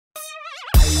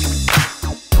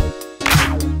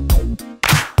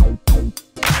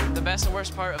best and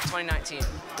worst part of 2019?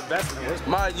 The best and worst?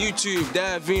 My YouTube,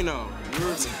 Dad Vino.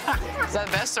 Is that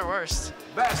best or worst?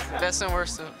 Best. Best and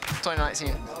worst of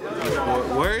 2019.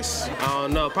 Worse? I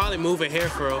don't know. Probably moving here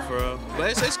for real.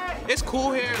 But it's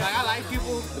cool here. Like, I like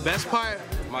people. The best part?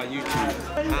 My YouTube.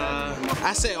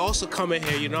 I say also coming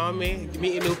here, you know what I mean?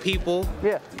 Meeting new people.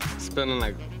 Yeah. Spilling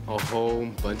like a whole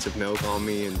bunch of milk on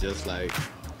me and just like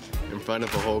in front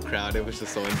of a whole crowd. It was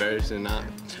just so embarrassing.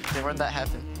 Where'd that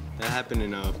happen? That happened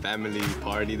in a family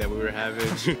party that we were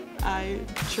having. I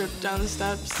tripped down the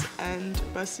steps and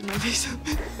busted my face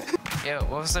open. Yeah,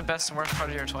 what was the best and worst part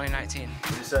of your 2019? What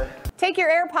did you say? Take your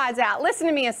AirPods out. Listen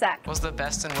to me a sec. What was the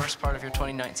best and worst part of your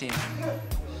 2019?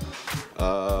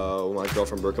 When my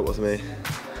girlfriend broke up with me.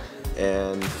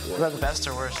 And What about the best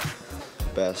or worst?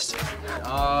 best.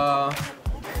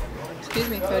 Excuse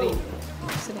me, Cody. I'm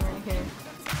sitting right here.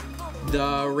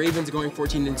 The Ravens going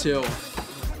 14-2.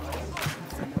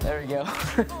 There we go.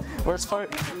 Worst part?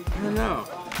 I don't know.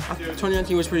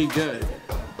 2019 was pretty good.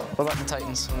 What about the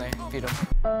Titans when they beat them?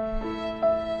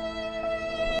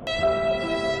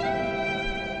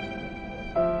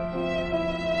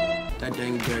 That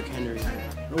dang Derrick Henry.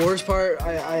 The worst part,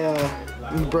 I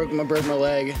broke my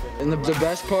leg. And the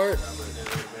best part,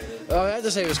 I have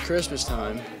to say it was Christmas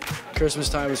time. Christmas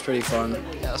time was pretty fun.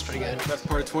 Yeah, that was pretty good. Best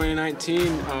part of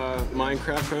 2019,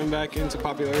 Minecraft coming back into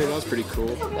popularity. That was pretty cool.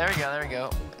 There we go, there we go.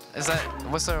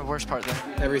 What's the worst part then?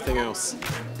 Everything else.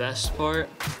 Best part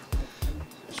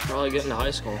is probably getting to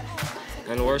high school.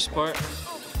 And the worst part?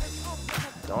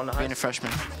 Being a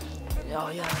freshman. Oh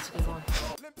yeah, that's a good one.